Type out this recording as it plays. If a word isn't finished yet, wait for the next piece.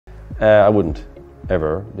I wouldn't,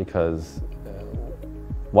 ever, because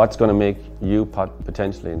what's going to make you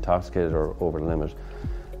potentially intoxicated or over the limit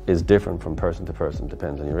is different from person to person.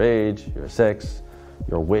 Depends on your age, your sex,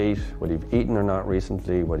 your weight, whether you've eaten or not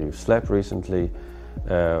recently, whether you've slept recently,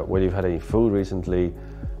 whether you've had any food recently.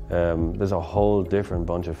 There's a whole different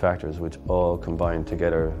bunch of factors which all combine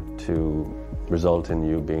together to result in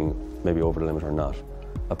you being maybe over the limit or not.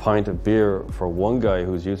 A pint of beer for one guy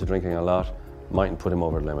who's used to drinking a lot mightn't put him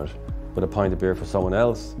over the limit, but a pint of beer for someone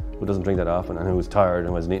else who doesn't drink that often and who's tired and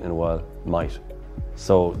who hasn't eaten in a while might.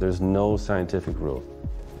 So there's no scientific rule.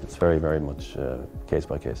 It's very, very much case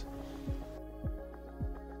by case.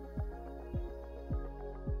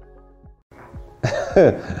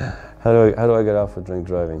 How do I get off with drink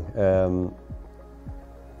driving?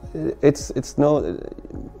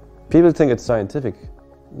 People think it's scientific.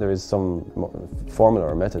 There is some formula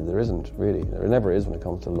or method. There isn't really. There never is when it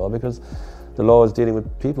comes to law, because the law is dealing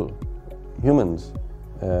with people, humans,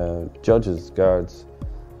 judges, guards,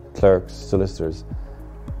 clerks, solicitors,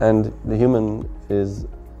 and the human is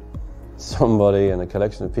somebody and a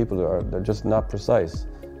collection of people they're just not precise.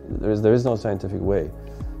 There is no scientific way.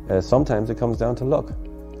 Sometimes it comes down to luck.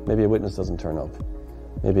 Maybe a witness doesn't turn up.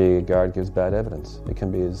 Maybe a guard gives bad evidence. It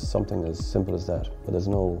can be something as simple as that, but there's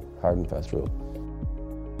no hard and fast rule.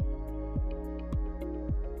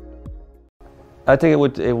 I think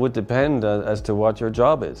it would depend as to what your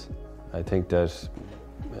job is. I think that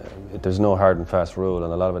there's no hard and fast rule,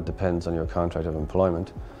 and a lot of it depends on your contract of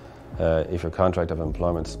employment. If your contract of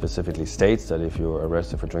employment specifically states that if you're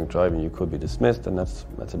arrested for drink driving you could be dismissed, then that's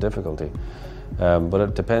a difficulty. But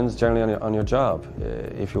it depends generally on your job.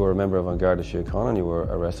 If you were a member of An Garda Síochána and you were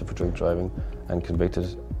arrested for drink driving and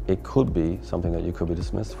convicted, it could be something that you could be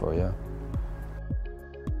dismissed for, yeah.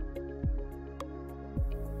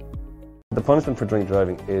 The punishment for drink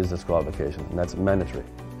driving is disqualification, and that's mandatory.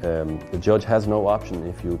 The judge has no option.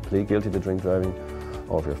 If you plead guilty to drink driving,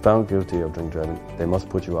 or if you're found guilty of drink driving, they must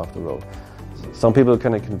put you off the road. Some people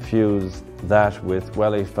kind of confuse that with,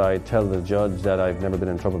 well, if I tell the judge that I've never been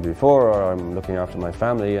in trouble before, or I'm looking after my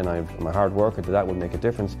family and I'm a hard worker, that will make a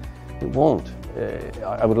difference. It won't.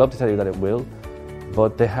 I would love to tell you that it will,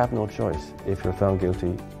 but they have no choice. If you're found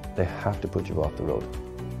guilty, they have to put you off the road.